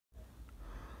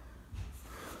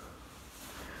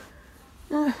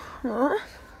Huh?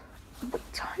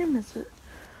 What time is it?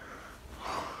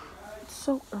 It's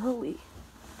so early.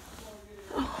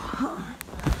 Oh,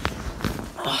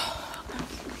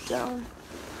 sit down.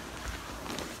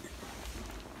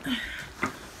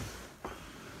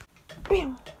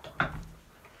 Bam.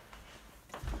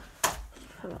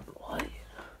 Turn on the light.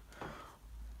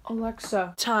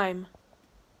 Alexa, time.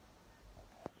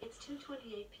 It's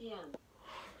 2:28 p.m.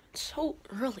 It's so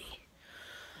early.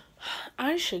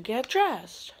 I should get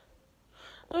dressed.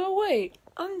 Oh wait,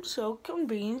 I'm so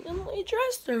conveniently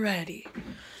dressed already.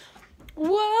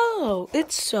 Whoa,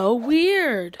 it's so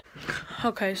weird.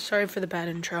 Okay, sorry for the bad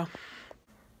intro.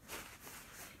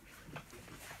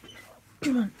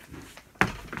 Come on.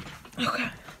 Okay.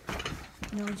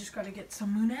 Now we just gotta get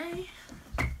some Monet.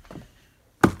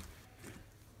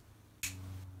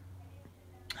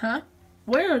 Huh?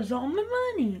 Where's all my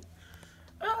money?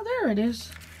 Oh, there it is.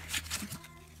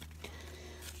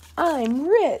 I'm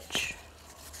rich.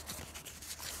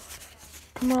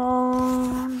 Come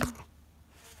on.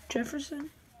 Jefferson?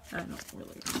 I don't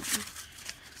really know.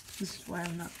 This is why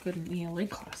I'm not good in ELA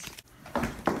class.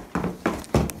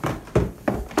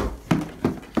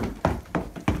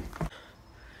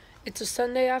 It's a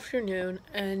Sunday afternoon,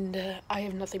 and I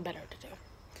have nothing better to do.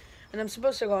 And I'm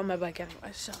supposed to go on my bike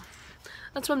anyway, so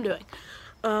that's what I'm doing.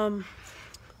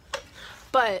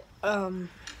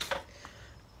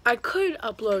 I could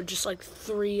upload just like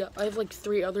I have like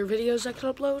 3 other videos I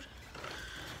could upload.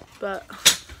 But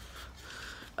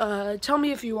tell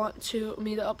me if you want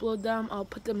me to upload them. I'll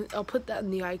put that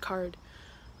in the iCard.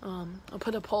 I'll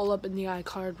put a poll up in the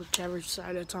iCard, whichever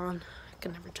side it's on. I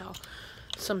can never tell.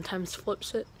 Sometimes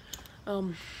flips it.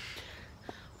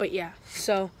 But yeah,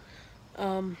 so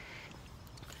I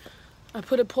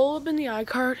put a poll up in the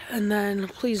iCard, and then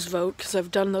please vote, because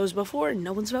I've done those before and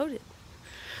no one's voted.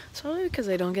 So because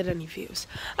I don't get any views.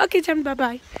 Okay, time,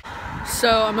 bye-bye.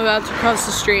 So I'm about to cross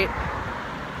the street.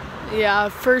 Yeah,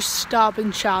 first stop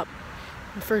and shop.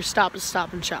 The first stop is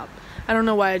Stop and Shop. I don't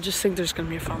know why, I just think there's gonna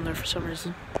be a phone there for some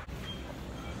reason.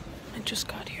 I just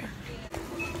got here.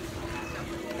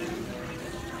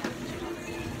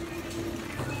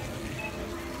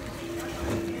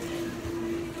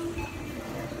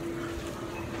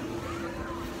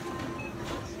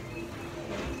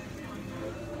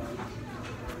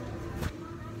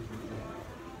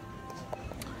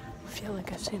 I feel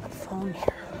like I've seen a phone here.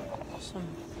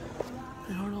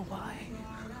 I don't know why.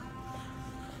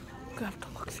 I'm gonna have to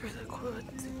look through the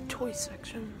toy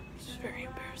section. It's very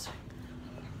embarrassing.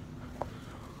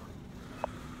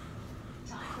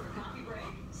 Time for a coffee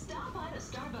break. Stop by the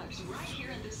Starbucks right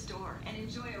here in this store and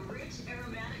enjoy a rich,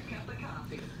 aromatic cup of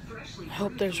coffee. Freshly I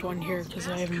hope there's one here, because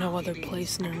I have no other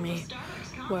place near me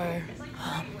where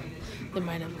they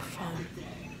might have a phone.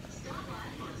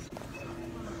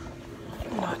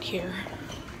 Not here.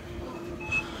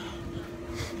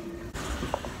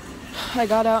 I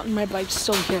got out and my bike's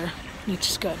still here, which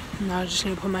is good. Now I just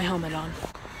need to put my helmet on.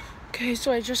 Okay,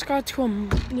 so I just got to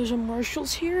there's a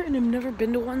Marshall's here, and I've never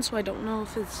been to one, so I don't know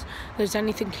if there's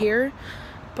anything here.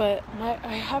 But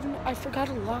I forgot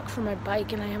a lock for my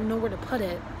bike, and I have nowhere to put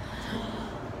it.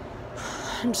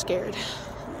 I'm scared.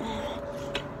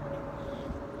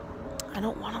 I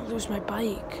don't want to lose my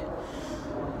bike.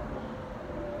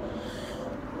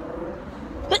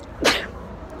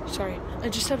 Sorry, I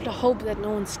just have to hope that no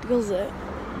one steals it.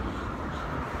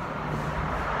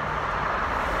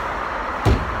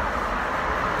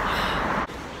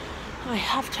 I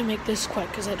have to make this quick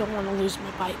because I don't want to lose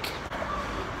my bike.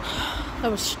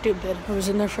 That was stupid. I was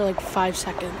in there for like 5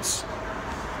 seconds.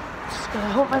 But I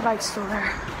hope my bike's still there.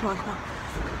 Come on, come on.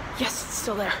 Yes, it's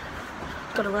still there.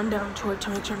 Gotta run down to it to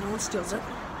make sure no one steals it.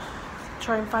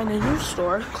 Try and find a new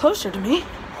store closer to me.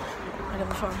 I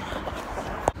have a phone.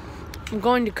 I'm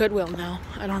going to Goodwill now.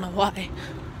 I don't know why.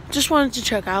 Just wanted to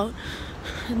check out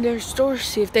their store,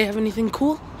 see if they have anything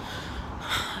cool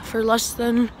for less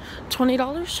than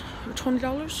 $20 or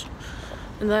 $20.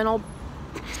 And then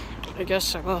I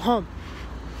guess I'll go home.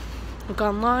 Look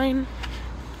online.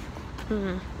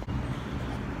 So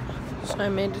I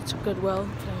made it to Goodwill to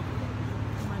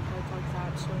put my bike like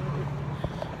that, so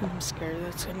I'm scared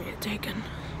that's gonna get taken.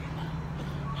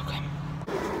 Okay.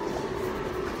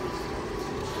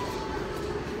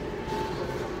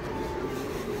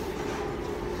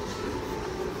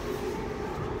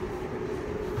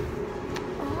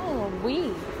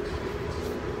 Weed.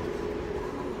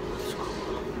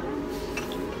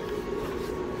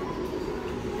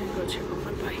 I'm gonna go check on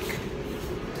my bike.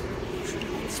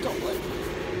 It's stolen.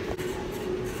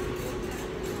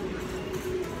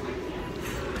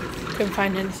 Couldn't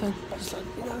find anything. Just let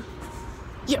me know.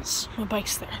 Yes, my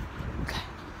bike's there. Okay.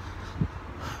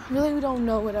 really don't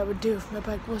know what I would do if my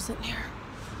bike wasn't here.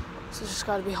 So just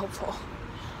gotta be hopeful.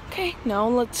 Okay, now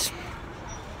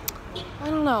I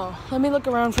don't know. Let me look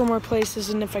around for more places,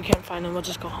 and if I can't find them, we'll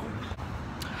just go home.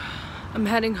 I'm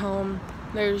heading home.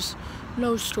 There's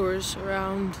no stores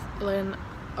around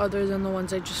other than the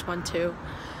ones I just went to.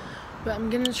 But I'm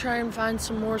gonna try and find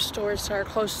some more stores that are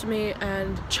close to me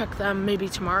and check them maybe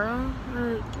tomorrow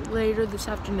or later this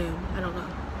afternoon. I don't know.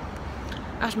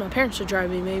 Ask my parents to drive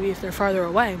me maybe if they're farther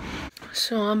away.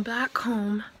 So I'm back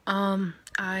home. I'm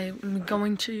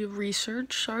going to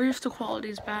research. Sorry if the quality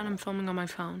is bad. I'm filming on my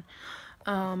phone.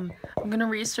 I'm gonna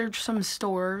research some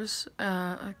stores.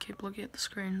 I keep looking at the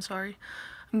screen, sorry.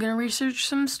 I'm gonna research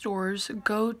some stores,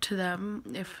 go to them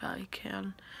if I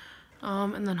can,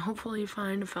 and then hopefully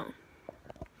find a phone.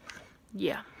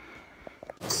 Yeah.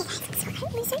 So I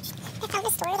researched, I found a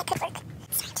store that could work.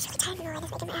 So I just really tired of knowing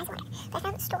if I can add one. But I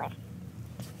found a store.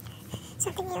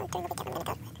 Something new during the weekend I'm gonna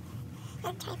go with.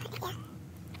 I'm trying to find it,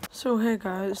 yeah. So hey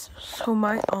guys, so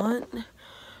my aunt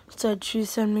said she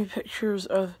sent me pictures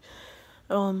of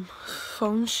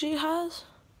phones she has.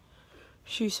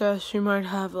 She says she might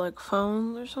have like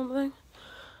phones or something,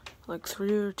 like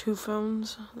 3 or 2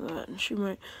 phones that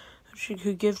she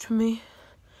could give to me.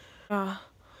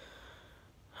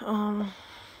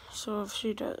 So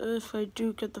if I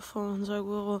do get the phones, I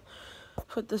will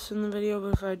put this in the video,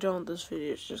 but if I don't, this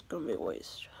video is just gonna be a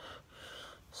waste.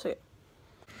 So yeah.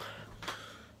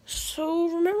 So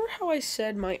remember how I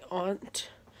said my aunt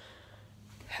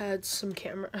had some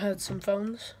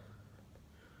phones?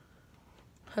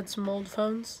 Had some old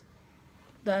phones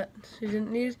that she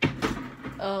didn't need?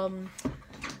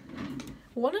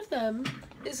 One of them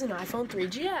is an iPhone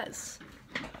 3GS.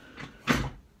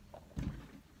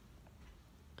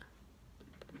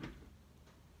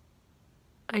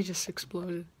 I just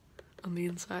exploded on the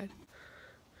inside.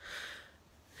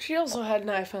 She also had an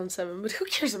iPhone 7, but who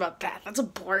cares about that? That's a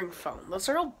boring phone. Those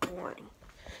are all boring.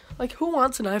 Like, who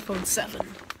wants an iPhone 7?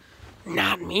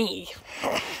 Not me.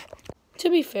 To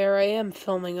be fair, I am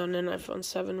filming on an iPhone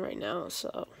 7 right now,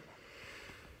 so.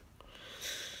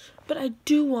 But I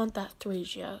do want that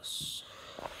 3GS.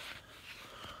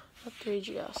 That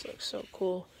 3GS looks so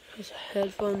cool. It has a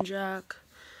headphone jack.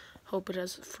 Hope it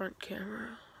has a front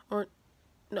camera. Or,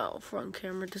 no, front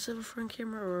camera. Does it have a front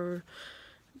camera, or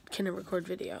can it record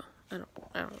video? I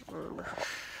don't remember.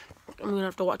 I'm gonna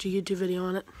have to watch a YouTube video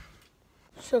on it.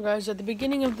 So guys, at the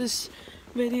beginning of this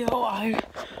video, a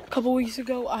couple weeks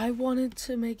ago, I wanted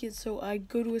to make it so I'd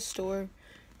go to a store,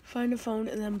 find a phone,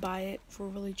 and then buy it for a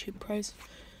really cheap price.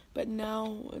 But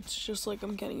now, it's just like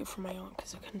I'm getting it for my aunt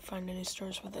because I couldn't find any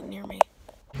stores with it near me.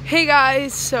 Hey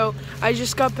guys, so I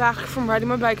just got back from riding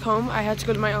my bike home. I had to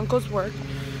go to my uncle's work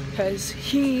because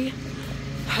he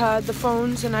had the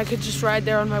phones and I could just ride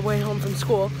there on my way home from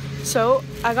school. So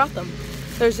I got them.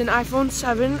 There's an iPhone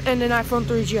 7 and an iPhone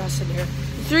 3GS in here.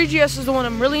 The 3GS is the one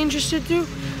I'm really interested to.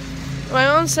 My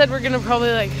aunt said we're gonna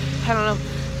probably, like, I don't know,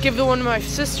 give the one to my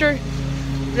sister.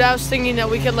 But I was thinking that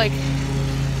we could, like,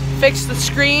 fix the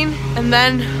screen and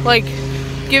then, like,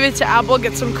 give it to Apple,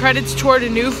 get some credits toward a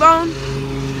new phone,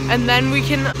 and then we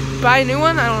can buy a new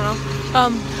one. I don't know.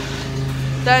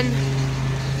 Then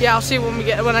yeah, I'll see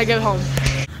when I get home.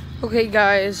 Okay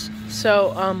guys,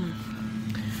 so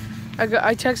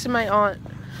I texted my aunt.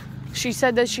 She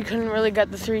said that she couldn't really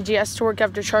get the 3GS to work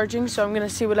after charging, so I'm gonna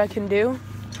see what I can do.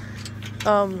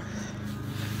 I'm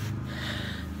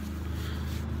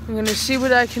gonna see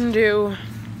what I can do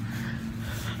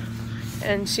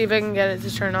and see if I can get it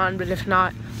to turn on, but if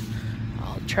not,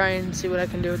 I'll try and see what I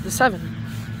can do with the 7.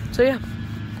 So yeah.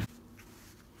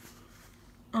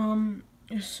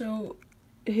 So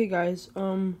hey guys,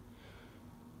 I'm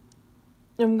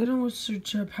gonna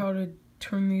search up how to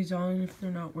turn these on if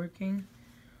they're not working.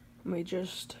 Let me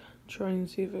just try and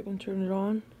see if I can turn it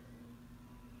on.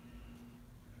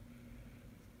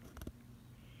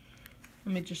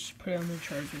 Let me just put it on the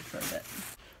charger for a bit.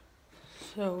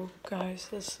 So guys,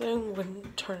 this thing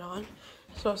wouldn't turn on.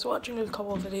 So I was watching a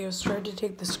couple of videos, tried to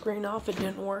take the screen off, it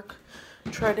didn't work.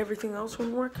 Tried everything else,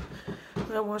 wouldn't work.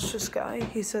 And I watched this guy,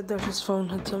 he said that his phone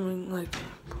had something, like,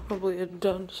 probably had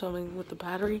done something with the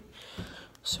battery.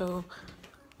 So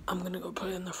I'm gonna go put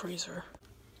it in the freezer.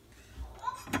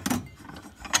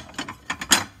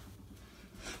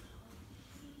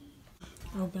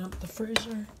 Open up the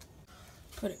freezer,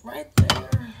 put it right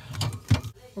there.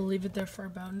 We'll leave it there for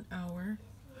about an hour.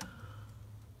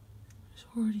 There's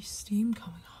already steam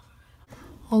coming off of it.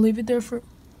 I'll leave it there for,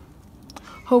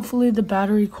 hopefully the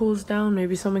battery cools down.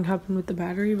 Maybe something happened with the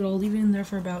battery, but I'll leave it in there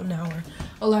for about an hour.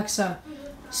 Alexa,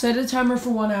 set a timer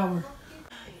for 1 hour.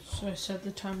 So I set the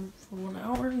timer for 1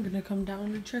 hour. I'm gonna come down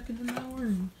and check in an hour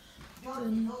and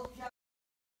then...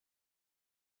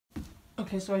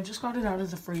 Okay, so I just got it out of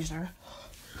the freezer.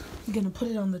 I'm gonna put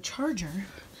it on the charger,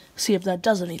 see if that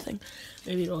does anything.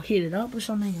 Maybe it'll heat it up or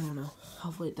something, I don't know.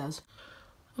 Hopefully it does.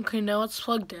 Okay, now it's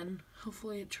plugged in.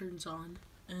 Hopefully it turns on,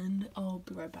 and I'll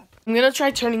be right back. I'm gonna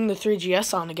try turning the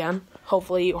 3GS on again.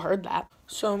 Hopefully you heard that.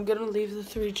 So I'm gonna leave the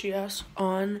 3GS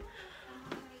on,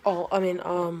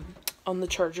 on the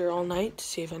charger all night to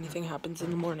see if anything happens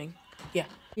in the morning. Yeah.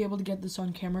 Be able to get this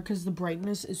on camera because the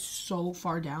brightness is so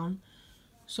far down.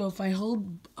 So if I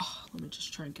hold, let me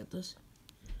just try and get this.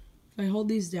 If I hold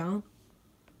these down,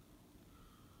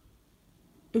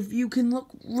 if you can look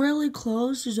really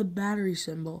close, there's a battery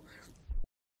symbol.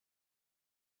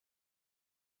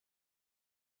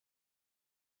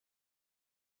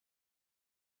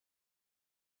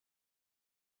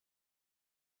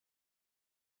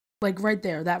 Like right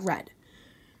there, that red.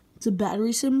 It's a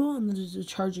battery symbol, and then there's a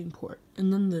charging port.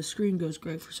 And then the screen goes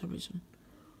gray for some reason.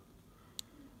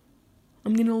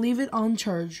 I'm gonna leave it on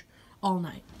charge all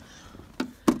night,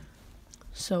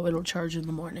 so it'll charge in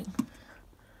the morning.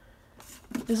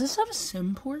 Does this have a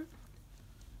SIM port?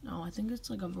 No, I think it's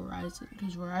like a Verizon,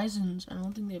 because Verizon's, I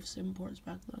don't think they have SIM ports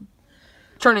back then.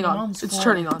 Turning on. It's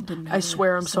turning on. I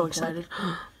swear I'm so excited.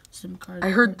 SIM card. I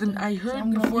heard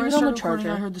before I started recording,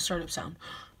 I heard the startup sound.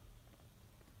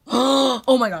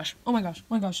 Oh my gosh. Oh my gosh.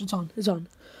 Oh my gosh, it's on. It's on.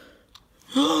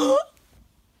 Let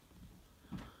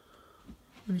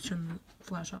me turn the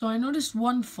flash off. So I noticed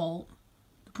one fault.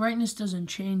 The brightness doesn't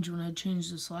change when I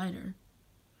change the slider.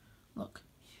 Look.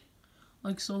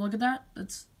 Like, so look at that.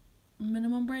 That's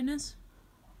minimum brightness.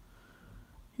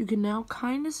 You can now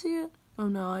kind of see it. Oh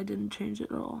no, I didn't change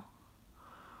it at all.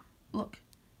 Look.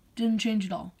 Didn't change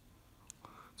at all.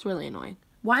 It's really annoying.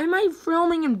 Why am I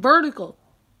filming in vertical?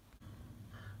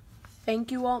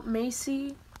 Thank you, Aunt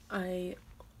Macy.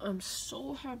 I'm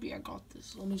so happy I got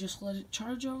this. Let me just let it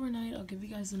charge overnight. I'll give you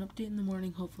guys an update in the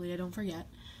morning. Hopefully I don't forget.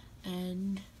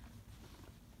 And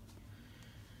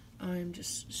I'm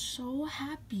just so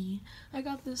happy I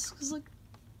got this. Because, like,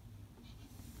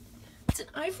 it's an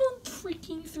iPhone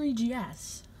freaking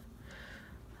 3GS.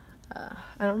 I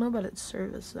don't know about its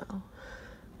service, though.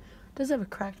 It does have a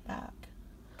cracked back.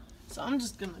 So I'm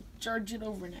just going to charge it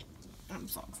overnight. I'm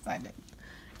so excited.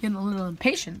 Getting a little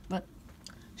impatient, but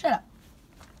shut up.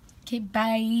 Okay,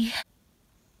 bye.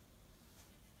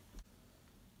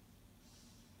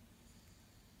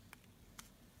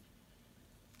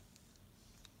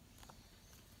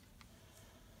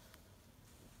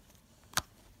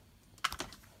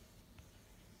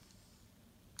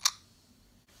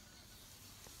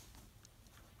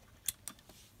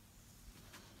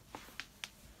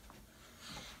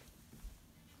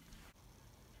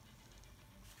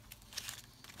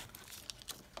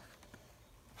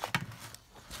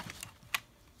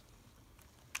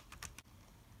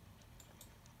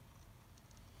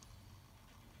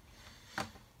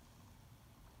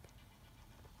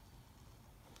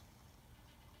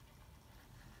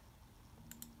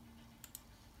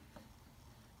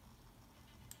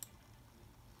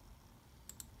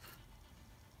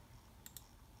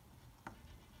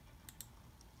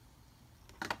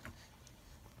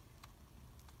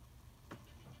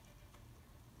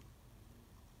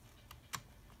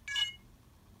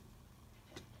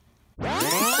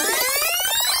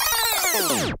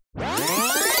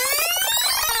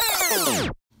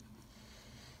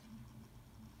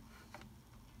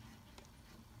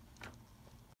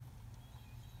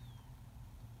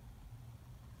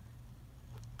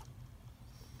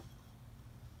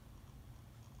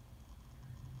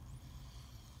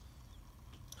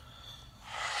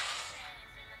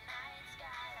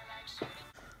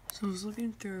 So I was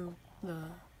looking through the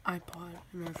iPod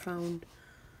and I found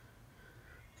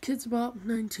Kidz Bop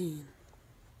 19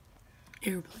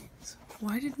 Airplanes.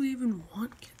 Why did we even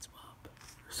want Kidz Bop?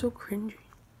 They're so cringy.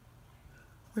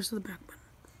 Where's the back button?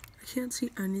 I can't see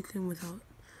anything without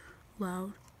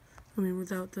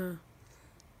without the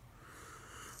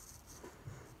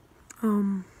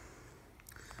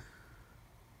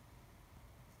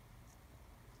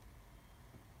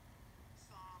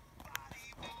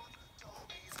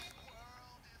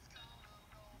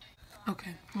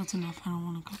Okay, that's enough. I don't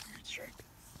want to copyright strike.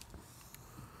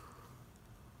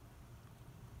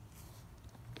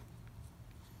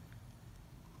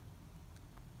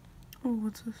 Oh,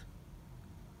 what's this?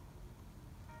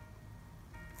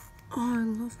 Oh, I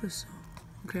love this song.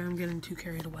 Okay, I'm getting too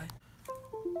carried away.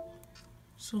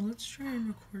 So let's try and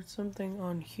record something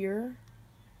on here,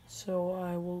 so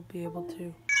I will be able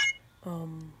to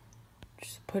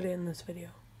just put it in this video.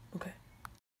 Okay.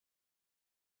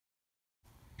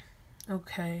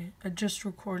 Okay, I just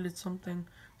recorded something.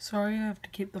 Sorry I have to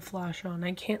keep the flash on.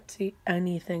 I can't see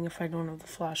anything if I don't have the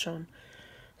flash on.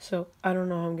 So, I don't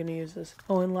know how I'm going to use this.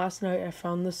 Oh, and last night I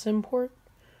found the SIM card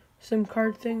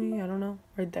thingy. I don't know.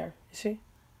 Right there. You see?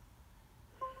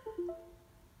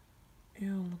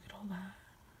 Ew, look at all that.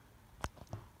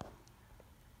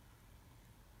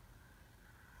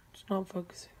 It's not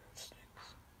focusing. That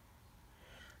stinks.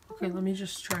 Okay, let me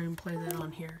just try and play that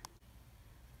on here.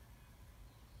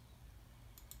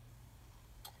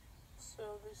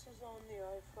 So this is on the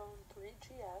iPhone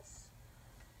 3GS.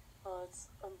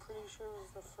 I'm pretty sure it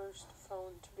was the first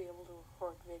phone to be able to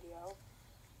record video.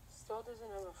 Still doesn't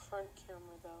have a front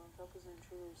camera though. That was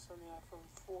introduced on the iPhone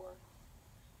 4.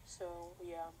 So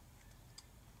yeah,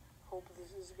 hope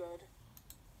this is good.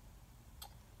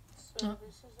 So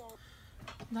this is on.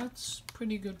 That's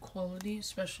pretty good quality,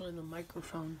 especially the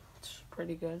microphone. It's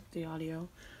pretty good, the audio.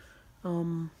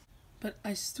 But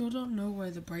I still don't know why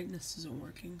the brightness isn't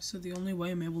working, so the only way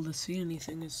I'm able to see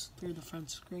anything is through the front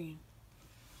screen.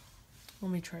 Let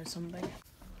me try something.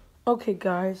 Okay,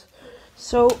 guys,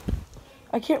 so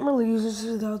I can't really use this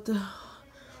without the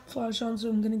flash on, so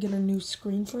I'm gonna get a new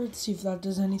screen for it, see if that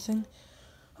does anything.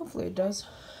 Hopefully it does.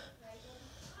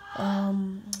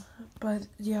 But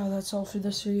yeah, that's all for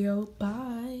this video.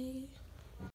 Bye!